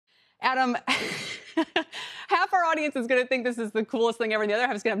Adam, half our audience is going to think this is the coolest thing ever, and the other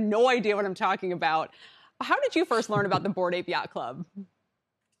half is going to have no idea what I'm talking about. How did you first learn about the Bored Ape Yacht Club?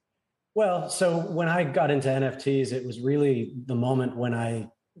 Well, so when I got into NFTs, it was really the moment when I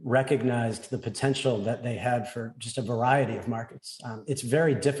recognized the potential that they had for just a variety of markets. It's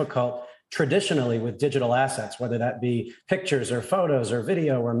very difficult traditionally with digital assets, whether that be pictures or photos or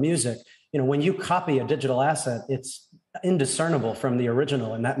video or music. When you copy a digital asset, it's indiscernible from the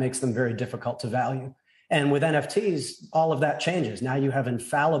original, and that makes them very difficult to value. And with NFTs, all of that changes. Now you have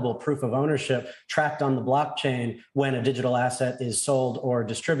infallible proof of ownership tracked on the blockchain when a digital asset is sold or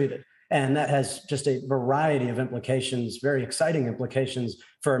distributed. And that has just a variety of implications, very exciting implications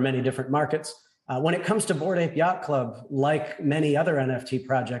for many different markets. When it comes to Bored Ape Yacht Club, like many other NFT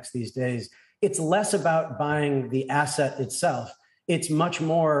projects these days, it's less about buying the asset itself. It's much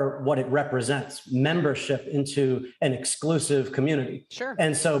more what it represents, membership into an exclusive community. Sure.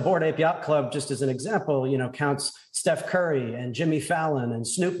 And so Bored Ape Yacht Club, just as an example, counts Steph Curry and Jimmy Fallon and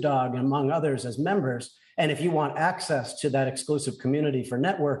Snoop Dogg, among others, as members. And if you want access to that exclusive community for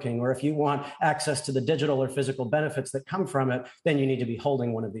networking, or if you want access to the digital or physical benefits that come from it, then you need to be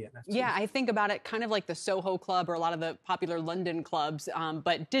holding one of the NFTs. Yeah, I think about it kind of like the Soho Club or a lot of the popular London clubs,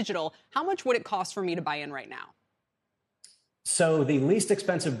 but digital. How much would it cost for me to buy in right now? So the least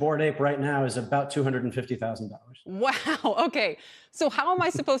expensive Bored Ape right now is about $250,000. Wow. Okay. So how am I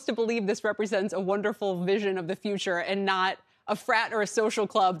supposed to believe this represents a wonderful vision of the future and not a frat or a social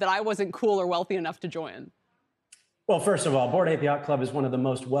club that I wasn't cool or wealthy enough to join? Well, first of all, Bored Ape Yacht Club is one of the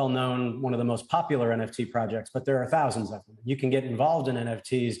most well-known, one of the most popular NFT projects, but there are thousands of them. You can get involved in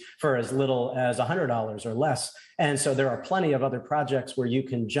NFTs for as little as $100 or less. And so there are plenty of other projects where you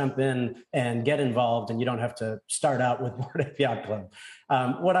can jump in and get involved, and you don't have to start out with Bored Ape Yacht Club.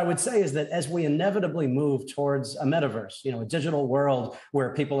 What I would say is that as we inevitably move towards a metaverse, a digital world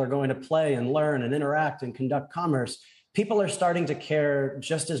where people are going to play and learn and interact and conduct commerce, people are starting to care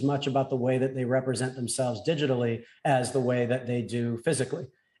just as much about the way that they represent themselves digitally as the way that they do physically.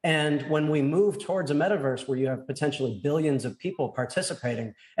 And when we move towards a metaverse where you have potentially billions of people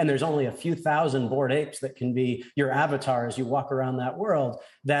participating, and there's only a few thousand Bored Apes that can be your avatar as you walk around that world,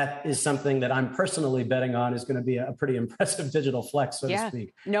 that is something that I'm personally betting on is going to be a pretty impressive digital flex, so to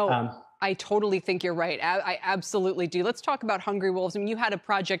speak. No. I totally think you're right. I absolutely do. Let's talk about Hungry Wolves. I mean, you had a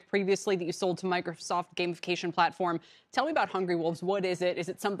project previously that you sold to Microsoft gamification platform. Tell me about Hungry Wolves. What is it? Is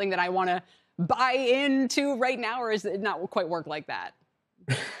it something that I want to buy into right now, or is it not quite work like that?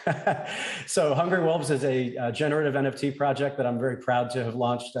 So Hungry Wolves is a generative NFT project that I'm very proud to have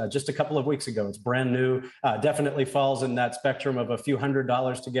launched just a couple of weeks ago. It's brand new, definitely falls in that spectrum of a few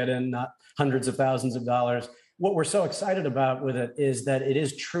 $100s to get in, not hundreds of thousands of dollars. What we're so excited about with it is that it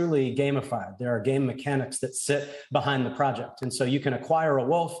is truly gamified. There are game mechanics that sit behind the project. And so you can acquire a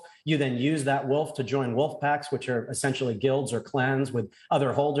wolf. You then use that wolf to join wolf packs, which are essentially guilds or clans with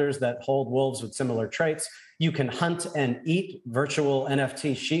other holders that hold wolves with similar traits. You can hunt and eat virtual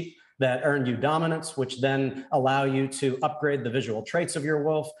NFT sheep that earn you dominance, which then allow you to upgrade the visual traits of your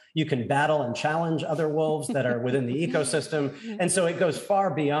wolf. You can battle and challenge other wolves that are within the ecosystem. And so it goes far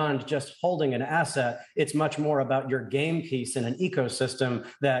beyond just holding an asset. It's much more about your game piece in an ecosystem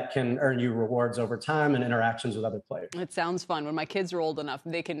that can earn you rewards over time and interactions with other players. It sounds fun. When my kids are old enough,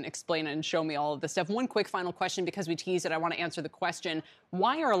 they can explain it and show me all of this stuff. One quick final question, because we teased it, I want to answer the question.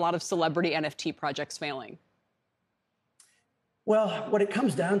 Why are a lot of celebrity NFT projects failing? Well, what it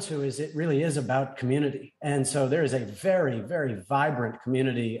comes down to is it really is about community. And so there is a very, very vibrant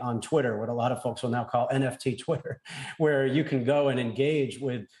community on Twitter, what a lot of folks will now call NFT Twitter, where you can go and engage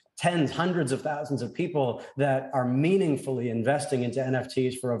with tens, hundreds of thousands of people that are meaningfully investing into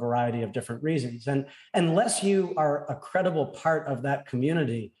NFTs for a variety of different reasons. And unless you are a credible part of that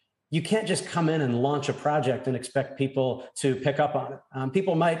community, you can't just come in and launch a project and expect people to pick up on it.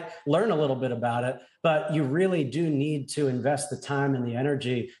 People might learn a little bit about it, but you really do need to invest the time and the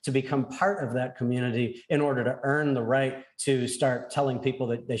energy to become part of that community in order to earn the right to start telling people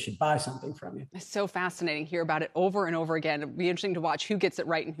that they should buy something from you. It's so fascinating to hear about it over and over again. It'll be interesting to watch who gets it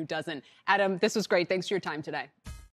right and who doesn't. Adam, this was great. Thanks for your time today.